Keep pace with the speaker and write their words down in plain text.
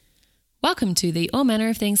Welcome to the All Manner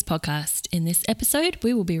of Things podcast. In this episode,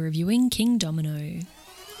 we will be reviewing Kingdomino.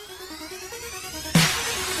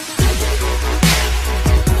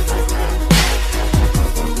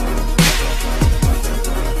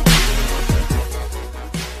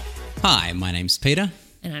 Hi, my name's Peter.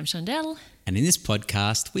 And I'm Shondell. And in this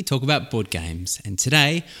podcast, we talk about board games. And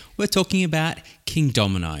today, we're talking about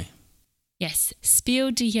Kingdomino. Yes,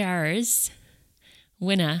 Spiel des Jahres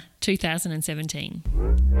winner 2017.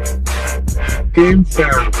 Game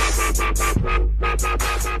Fair.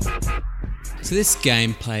 So this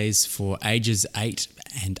game plays for ages 8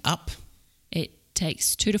 and up. It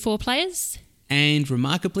takes 2 to 4 players. And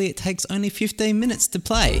remarkably, it takes only 15 minutes to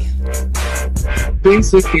play.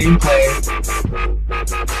 Basic gameplay.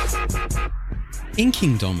 In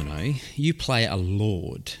Kingdomino, you play a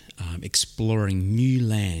lord exploring new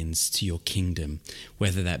lands to your kingdom,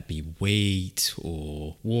 whether that be wheat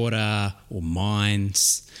or water or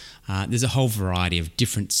mines. There's a whole variety of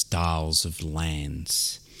different styles of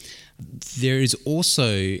lands. There is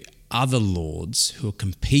also other lords who are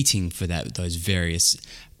competing for those various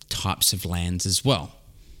types of lands as well.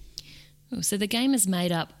 So the game is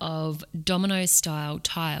made up of domino-style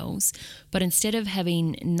tiles, but instead of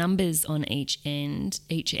having numbers on each end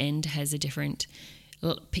has a different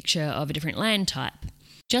picture of a different land type.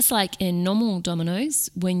 Just like in normal dominoes,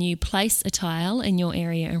 when you place a tile in your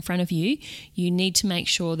area in front of you, you need to make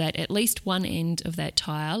sure that at least one end of that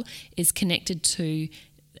tile is connected to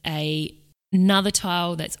another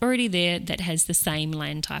tile that's already there that has the same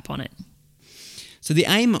land type on it. So the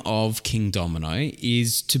aim of Kingdomino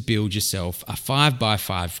is to build yourself a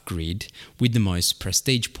 5x5 grid with the most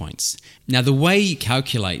prestige points. Now the way you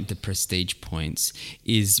calculate the prestige points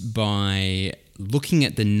is by looking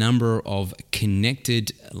at the number of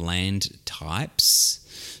connected land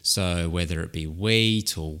types. So whether it be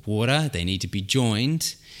wheat or water, they need to be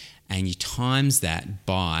joined, and you times that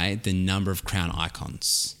by the number of crown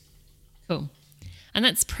icons. Cool. And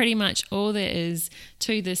that's pretty much all there is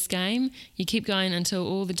to this game. You keep going until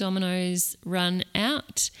all the dominoes run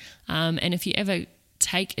out. And if you ever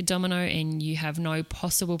take a domino and you have no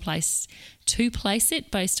possible place to place it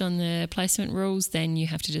based on the placement rules, then you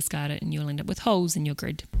have to discard it and you'll end up with holes in your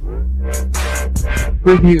grid.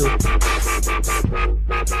 Review.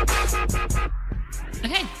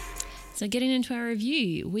 Okay, so getting into our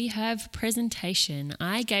review, we have presentation.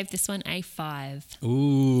 I gave this one a 5.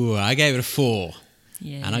 Ooh, I gave it a 4.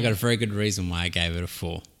 Yeah. And I got a very good reason why I gave it a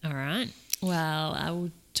 4. All right. Well, I will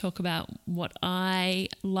talk about what I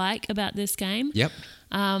like about this game. Yep.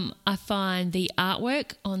 I find the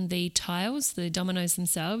artwork on the tiles, the dominoes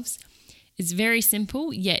themselves, is very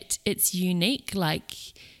simple, yet it's unique. Like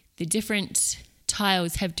the different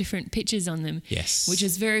tiles have different pictures on them. Yes. Which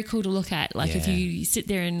is very cool to look at. Like if Yeah. you sit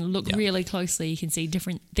there and look really closely, you can see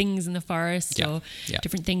different things in the forest or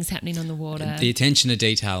different things happening on the water. The attention to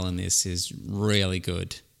detail in this is really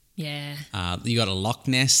good. Yeah. You got a loch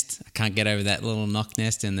nest. I can't get over that little loch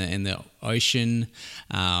nest in the ocean.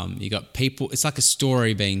 You got people. It's like a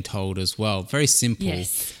story being told as well. Very simple.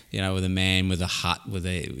 Yes. You know, with a man with a hut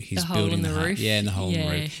he's hole building in the hut. roof. Yeah, and the hole in the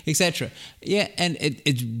Yeah. roof, etc. Yeah, and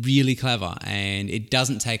it's really clever, and it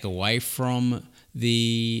doesn't take away from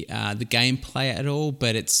the gameplay at all.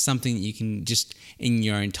 But it's something that you can just in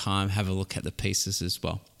your own time have a look at the pieces as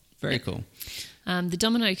well. Very cool. The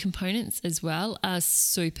domino components as well are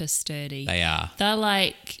super sturdy. They are. They're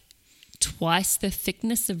like twice the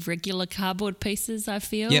thickness of regular cardboard pieces, I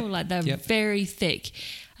feel. Yep. Like they're Yep. very thick.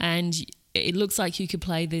 And it looks like you could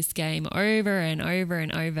play this game over and over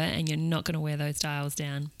and over and you're not going to wear those tiles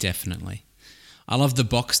down. Definitely. I love the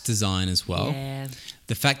box design as well. Yeah.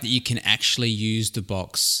 The fact that you can actually use the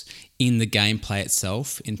box in the gameplay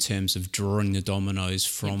itself in terms of drawing the dominoes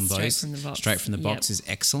from straight from the box. straight from the box is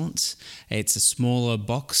excellent. It's a smaller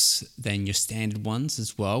box than your standard ones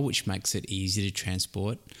as well, which makes it easy to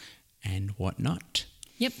transport and whatnot.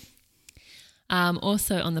 Yep.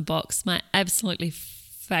 Also on the box, my absolutely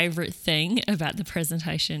favourite thing about the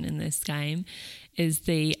presentation in this game is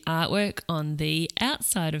the artwork on the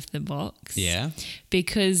outside of the box. Yeah.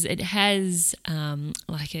 Because it has,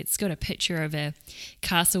 it's got a picture of a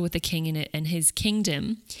castle with a king in it and his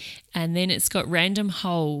kingdom, and then it's got random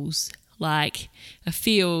holes like a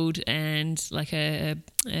field and like a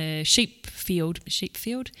sheep field,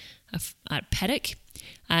 a paddock,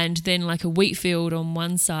 and then like a wheat field on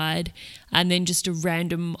one side, and then just a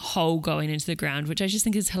random hole going into the ground, which I just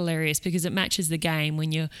think is hilarious because it matches the game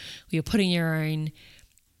when you're putting your own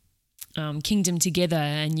kingdom together,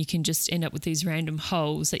 and you can just end up with these random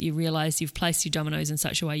holes that you realise you've placed your dominoes in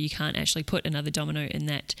such a way you can't actually put another domino in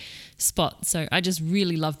that spot. So I just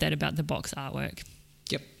really love that about the box artwork.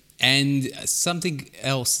 Yep. And something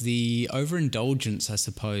else, the overindulgence, I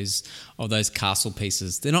suppose, of those castle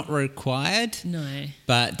pieces. They're not required, No.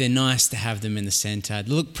 but they're nice to have them in the centre.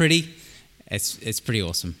 They look pretty. It's pretty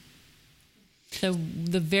awesome. So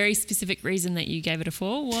the very specific reason that you gave it a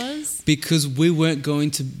 4 was? Because we weren't going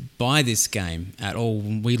to buy this game at all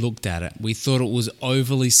when we looked at it. We thought it was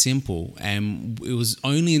overly simple, and it was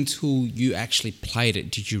only until you actually played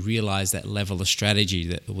it did you realise that level of strategy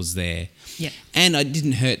that was there. Yeah. And it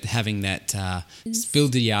didn't hurt having that Spiel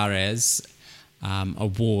des Jahres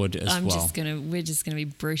award as well. We're just gonna be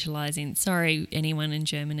brutalising. Sorry, anyone in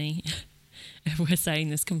Germany, if we're saying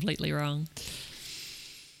this completely wrong.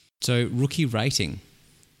 So, rookie rating.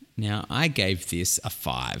 Now, I gave this a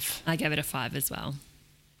 5. I gave it a 5 as well.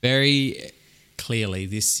 Very clearly,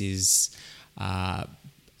 this is, I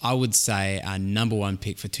would say, our number one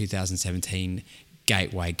pick for 2017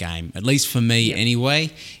 gateway game. At least for me,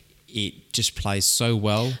 anyway. It just plays so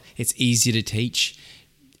well. It's easy to teach.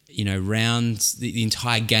 You know, rounds, the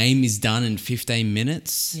entire game is done in 15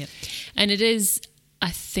 minutes. Yeah. And it is,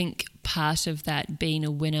 I think, part of that being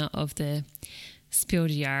a winner of the Spiel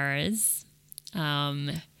des Jahres.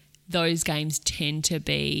 Those games tend to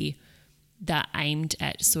be that aimed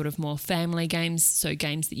at sort of more family games, so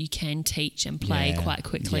games that you can teach and play quite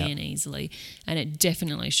quickly and easily. And it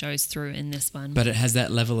definitely shows through in this one. But it has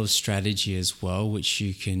that level of strategy as well, which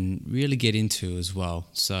you can really get into as well.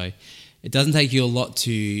 So it doesn't take you a lot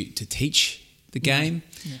to teach the game,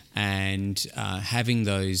 and having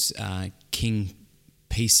those king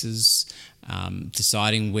pieces,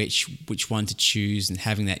 deciding which one to choose and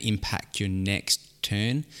having that impact your next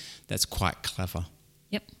turn, that's quite clever.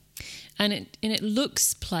 Yep. And it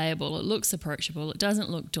looks playable, it looks approachable, it doesn't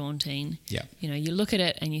look daunting. Yeah. You know, you look at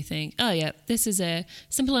it and you think, oh yeah, this is a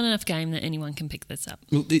simple enough game that anyone can pick this up.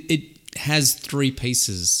 Well, it has 3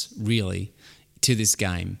 pieces really to this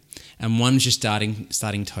game, and one's your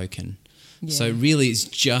starting token. Yeah. So really it's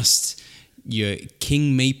just your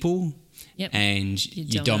king meeple and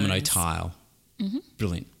your domino dominoes. tile. Mm-hmm.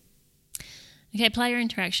 Brilliant. Okay, player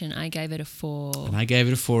interaction, I gave it a 4. And I gave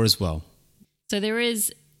it a 4 as well. So there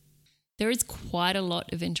is quite a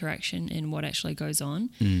lot of interaction in what actually goes on,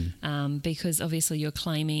 because obviously you're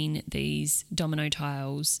claiming these domino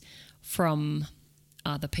tiles from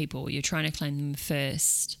other people. You're trying to claim them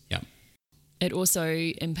first. Yeah. It also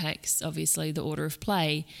impacts, obviously, the order of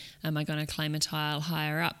play. Am I going to claim a tile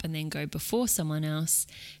higher up and then go before someone else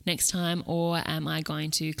next time? Or am I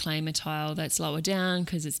going to claim a tile that's lower down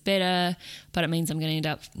because it's better, but it means I'm going to end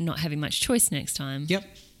up not having much choice next time? Yep.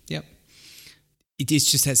 It is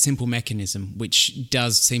just that simple mechanism, which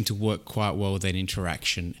does seem to work quite well with that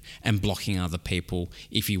interaction and blocking other people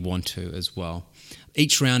if you want to as well.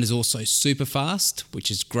 Each round is also super fast,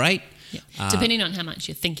 which is great. Yeah. Depending on how much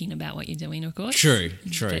you're thinking about what you're doing, of course. True.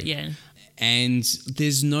 But yeah. And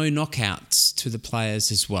there's no knockouts to the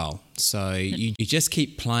players as well. So you just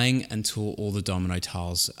keep playing until all the domino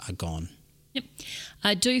tiles are gone. Yep.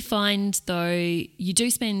 I do find, though, you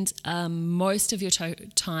do spend most of your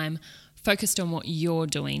time focused on what you're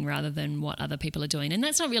doing rather than what other people are doing. And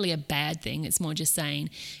that's not really a bad thing. It's more just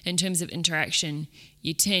saying, in terms of interaction,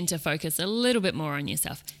 you tend to focus a little bit more on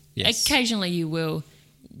yourself. Yes. Occasionally you will.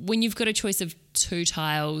 When you've got a choice of 2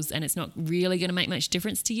 tiles and it's not really going to make much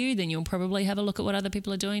difference to you, then you'll probably have a look at what other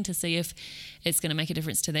people are doing to see if it's going to make a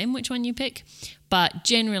difference to them, which one you pick. But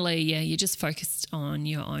generally, you're just focused on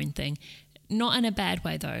your own thing. Not in a bad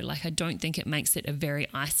way, though. Like, I don't think it makes it a very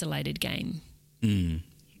isolated game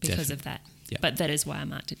because of that. Yeah. But that is why I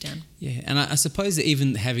marked it down. Yeah, and I suppose that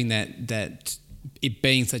even having that it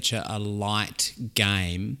being such a light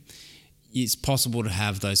game, it's possible to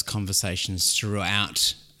have those conversations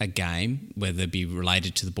throughout a game, whether it be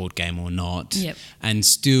related to the board game or not, and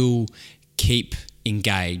still keep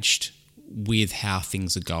engaged with how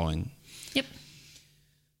things are going. Yep.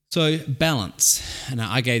 So, balance. And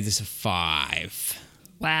I gave this a 5.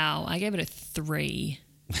 Wow, I gave it a 3.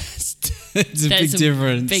 It's a big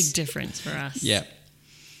difference. Big difference for us. Yeah.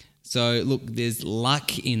 So, look, there's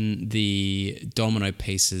luck in the domino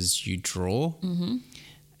pieces you draw. Mm-hmm.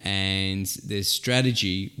 And there's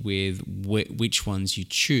strategy with which ones you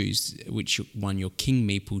choose, which one your king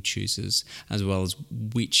meeple chooses, as well as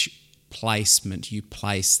which placement you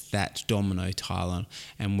place that domino tile on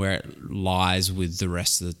and where it lies with the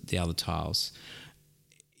rest of the other tiles.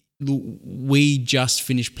 We just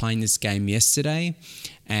finished playing this game yesterday,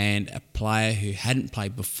 and a player who hadn't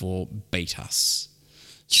played before beat us.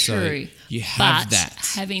 True. So you have but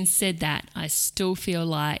that. Having said that, I still feel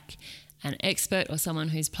like an expert or someone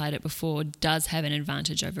who's played it before does have an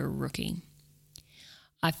advantage over a rookie.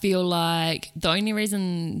 I feel like the only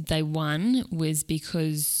reason they won was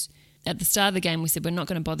because at the start of the game we said we're not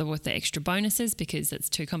going to bother with the extra bonuses because it's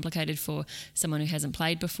too complicated for someone who hasn't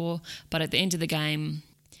played before. But at the end of the game,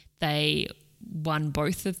 they won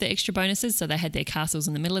both of the extra bonuses. So they had their castles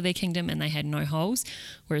in the middle of their kingdom and they had no holes,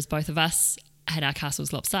 whereas both of us had our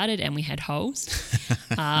castles lopsided and we had holes.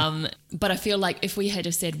 But I feel like if we had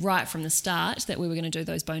have said right from the start that we were going to do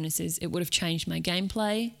those bonuses, it would have changed my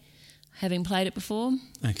gameplay, having played it before.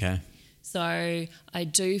 Okay. So I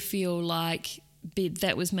do feel like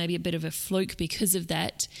that was maybe a bit of a fluke because of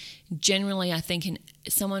that. Generally, I think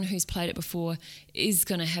someone who's played it before is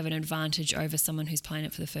going to have an advantage over someone who's playing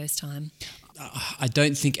it for the first time. I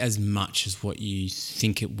don't think as much as what you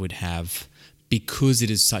think it would have, because it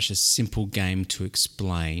is such a simple game to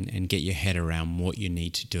explain and get your head around what you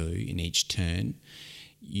need to do in each turn.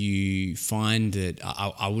 You find that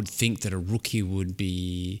I would think that a rookie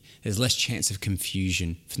there's less chance of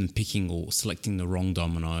confusion from picking or selecting the wrong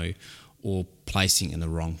domino or placing in the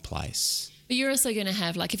wrong place. But you're also going to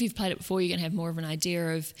have, like, if you've played it before, you're going to have more of an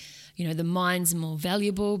idea of, the mines are more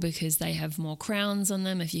valuable because they have more crowns on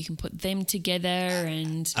them if you can put them together.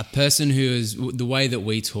 And a person the way that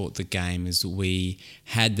we taught the game is that we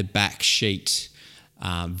had the back sheet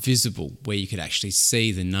visible where you could actually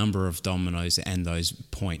see the number of dominoes and those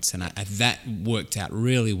points, and that worked out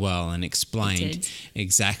really well and explained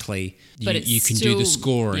exactly you can do the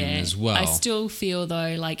scoring as well. I still feel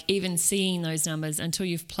though, like, even seeing those numbers until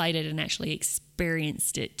you've played it and actually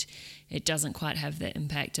experienced it, it doesn't quite have the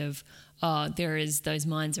impact of those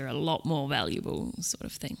mines are a lot more valuable sort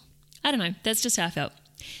of thing. I don't know, that's just how I felt.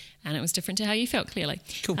 And it was different to how you felt, clearly.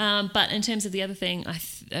 Cool. But in terms of the other thing,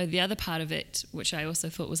 the other part of it, which I also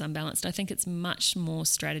thought was unbalanced, I think it's much more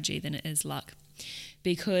strategy than it is luck.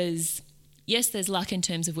 Because, yes, there's luck in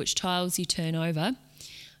terms of which tiles you turn over,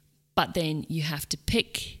 but then you have to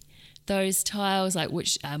pick those tiles, like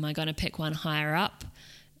which am I going to pick one higher up?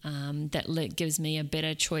 That gives me a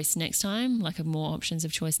better choice next time, like more options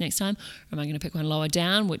of choice next time. Or am I going to pick one lower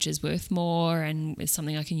down, which is worth more and is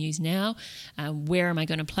something I can use now? Where am I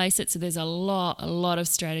going to place it? So there's a lot of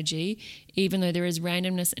strategy, even though there is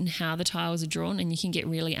randomness in how the tiles are drawn, and you can get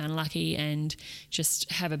really unlucky and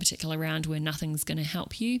just have a particular round where nothing's going to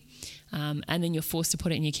help you. And then you're forced to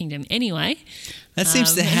put it in your kingdom anyway. That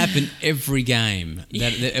seems to happen every game.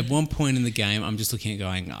 That at one point in the game, I'm just looking at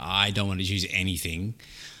going, I don't want to choose anything.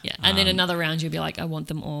 Yeah, and then another round you'll be like, I want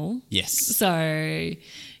them all. Yes. So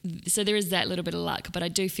there is that little bit of luck, but I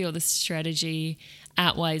do feel the strategy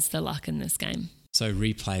outweighs the luck in this game. So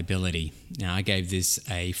replayability. Now, I gave this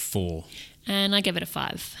a 4. And I gave it a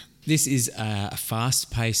 5. This is a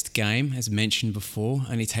fast-paced game, as mentioned before.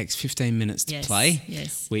 Only takes 15 minutes to play,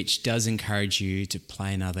 which does encourage you to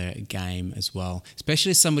play another game as well, especially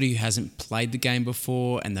as somebody who hasn't played the game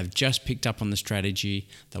before and they've just picked up on the strategy,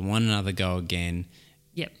 they want another go again.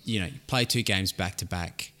 Yep. Play 2 games back to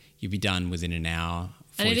back. You'll be done within an hour,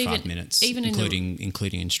 45 minutes,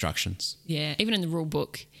 including instructions. Yeah, even in the rule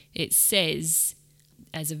book, it says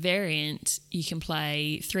as a variant you can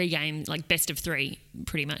play 3 games, like best of 3,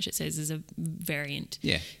 pretty much. It says as a variant.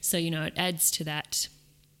 Yeah. So it adds to that.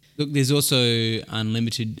 Look, there's also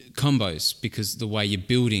unlimited combos because the way you're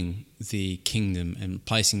building the kingdom and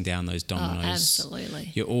placing down those dominoes,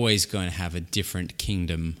 absolutely, you're always going to have a different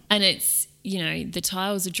kingdom. And it's the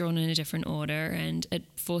tiles are drawn in a different order and it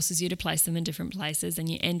forces you to place them in different places and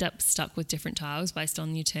you end up stuck with different tiles based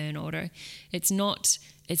on your turn order. It's not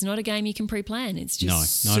a game you can pre-plan. It's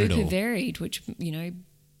just super varied, which,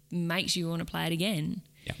 makes you want to play it again.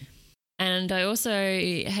 Yeah. And I also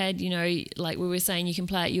had, like we were saying,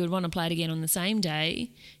 you would want to play it again on the same day,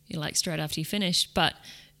 straight after you finish, but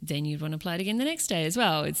then you'd want to play it again the next day as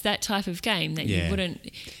well. It's that type of game that you wouldn't...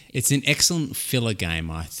 It's an excellent filler game,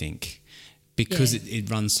 I think, because it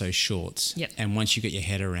runs so short. Yep. And once you get your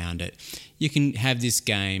head around it, you can have this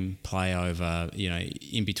game play over,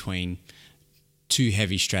 in between 2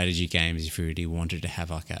 heavy strategy games if you really wanted to have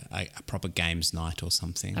like a proper games night or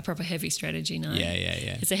something. A proper heavy strategy night.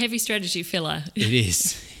 Yeah. It's a heavy strategy filler. It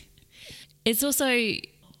is. It's also...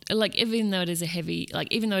 even though it is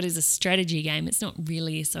a strategy game, it's not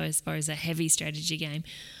really so as far as a heavy strategy game.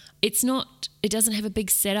 It doesn't have a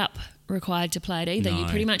big setup required to play it either. No. You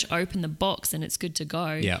pretty much open the box and it's good to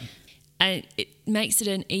go. Yeah. And it makes it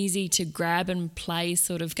an easy to grab and play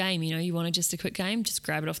sort of game. You want just a quick game, just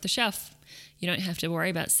grab it off the shelf. You don't have to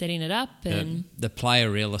worry about setting it up. And the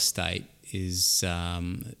player real estate is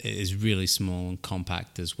really small and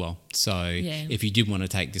compact as well. So if you did want to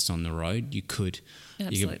take this on the road, you could.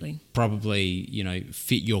 Absolutely. You could probably,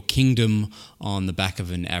 fit your kingdom on the back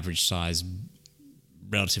of an average size,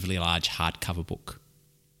 relatively large hardcover book.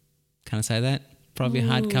 Can I say that? Probably a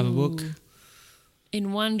hardcover book.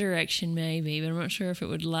 In one direction, maybe, but I'm not sure if it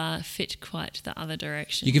would fit quite the other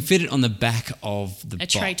direction. You can fit it on the back of the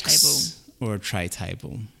box. tray table. Or a tray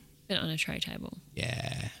table. Fit it on a tray table.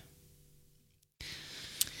 Yeah.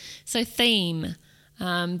 So theme.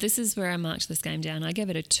 This is where I marked this game down. I gave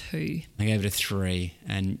it a 2. I gave it a 3,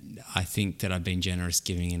 and I think that I've been generous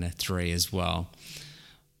giving it a 3 as well.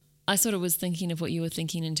 I sort of was thinking of what you were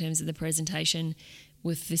thinking in terms of the presentation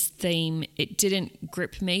with this theme. It didn't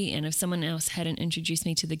grip me, and if someone else hadn't introduced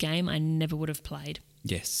me to the game, I never would have played.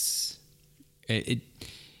 Yes. It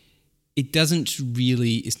doesn't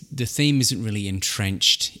really, the theme isn't really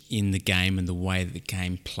entrenched in the game and the way that the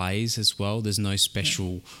game plays as well. There's no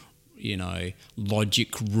special,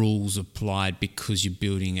 logic rules applied because you're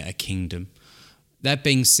building a kingdom. That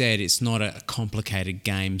being said, it's not a complicated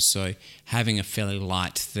game, so having a fairly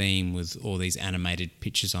light theme with all these animated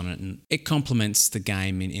pictures on it, and it complements the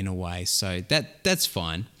game in a way, so that's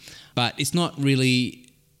fine. But it's not really,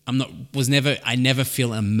 I never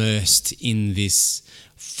feel immersed in this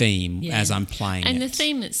theme as I'm playing and it. And the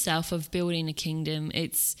theme itself of building a kingdom,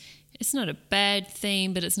 it's not a bad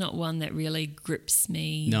theme, but it's not one that really grips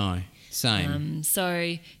me. No, same.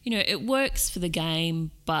 So, it works for the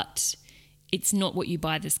game, but it's not what you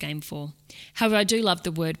buy this game for. However, I do love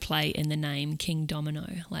the wordplay in the name, King Domino,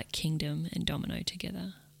 like kingdom and domino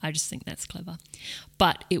together. I just think that's clever.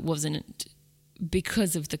 But it wasn't,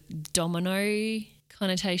 because of the domino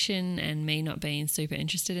connotation and me not being super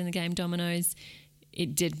interested in the game dominoes,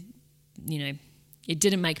 it didn't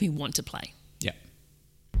make me want to play. Yeah.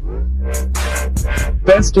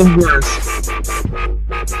 Best and worst.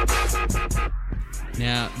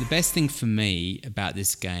 Now, the best thing for me about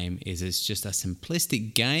this game is it's just a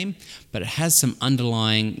simplistic game, but it has some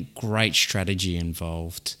underlying great strategy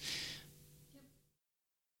involved.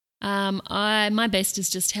 My best is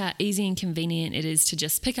just how easy and convenient it is to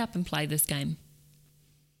just pick up and play this game.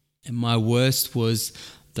 And my worst was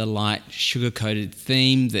the light, sugar-coated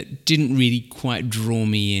theme that didn't really quite draw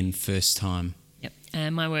me in first time. Yep.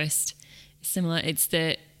 And my worst is similar. It's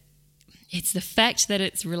the fact that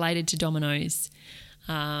it's related to dominoes.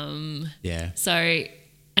 Yeah. So,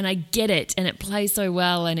 and I get it, and it plays so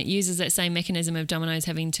well, and it uses that same mechanism of dominoes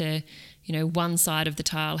having to, one side of the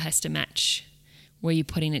tile has to match where you're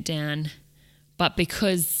putting it down. But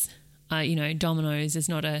because, dominoes is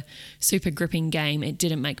not a super gripping game, it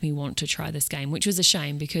didn't make me want to try this game, which was a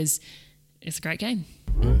shame because it's a great game.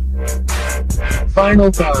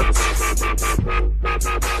 Final thoughts.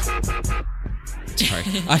 Sorry.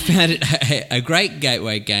 I found it a great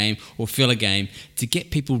gateway game or filler game to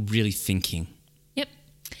get people really thinking. Yep.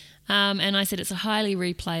 And I said it's a highly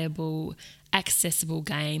replayable, accessible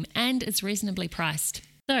game, and it's reasonably priced.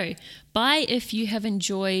 So, buy if you have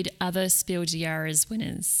enjoyed other Spiel des Jahres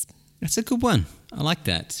winners. That's a good one. I like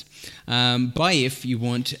that. Buy if you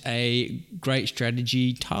want a great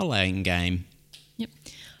strategy tile-laying game. Yep.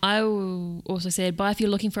 I also said buy if you're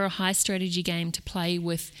looking for a high strategy game to play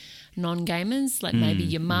with non-gamers, like maybe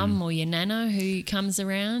your mum or your nana who comes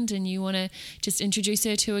around and you want to just introduce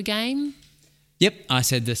her to a game. Yep, I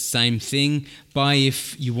said the same thing. Buy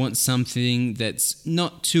if you want something that's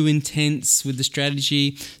not too intense with the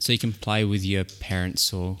strategy so you can play with your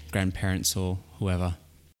parents or grandparents or whoever.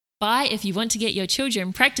 Buy if you want to get your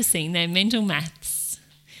children practicing their mental maths.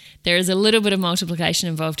 There is a little bit of multiplication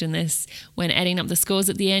involved in this when adding up the scores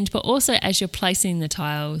at the end, but also as you're placing the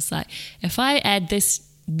tiles. Like if I add this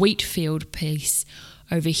wheat field piece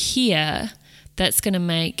over here, that's going to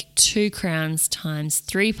make 2 crowns times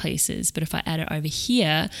 3 pieces. But if I add it over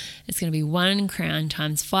here, it's going to be 1 crown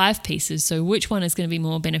times 5 pieces. So which one is going to be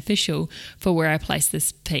more beneficial for where I place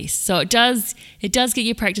this piece? So it does get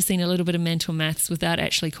you practicing a little bit of mental maths without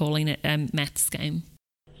actually calling it a maths game.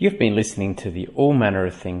 You've been listening to the All Manner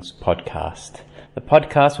of Things podcast, the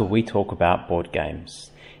podcast where we talk about board games.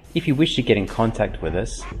 If you wish to get in contact with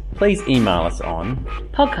us, please email us on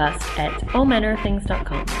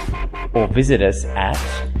podcast@allmanneroftthings.com or visit us at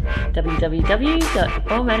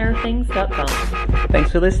www.allmanneroftthings.com.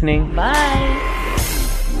 Thanks for listening. Bye.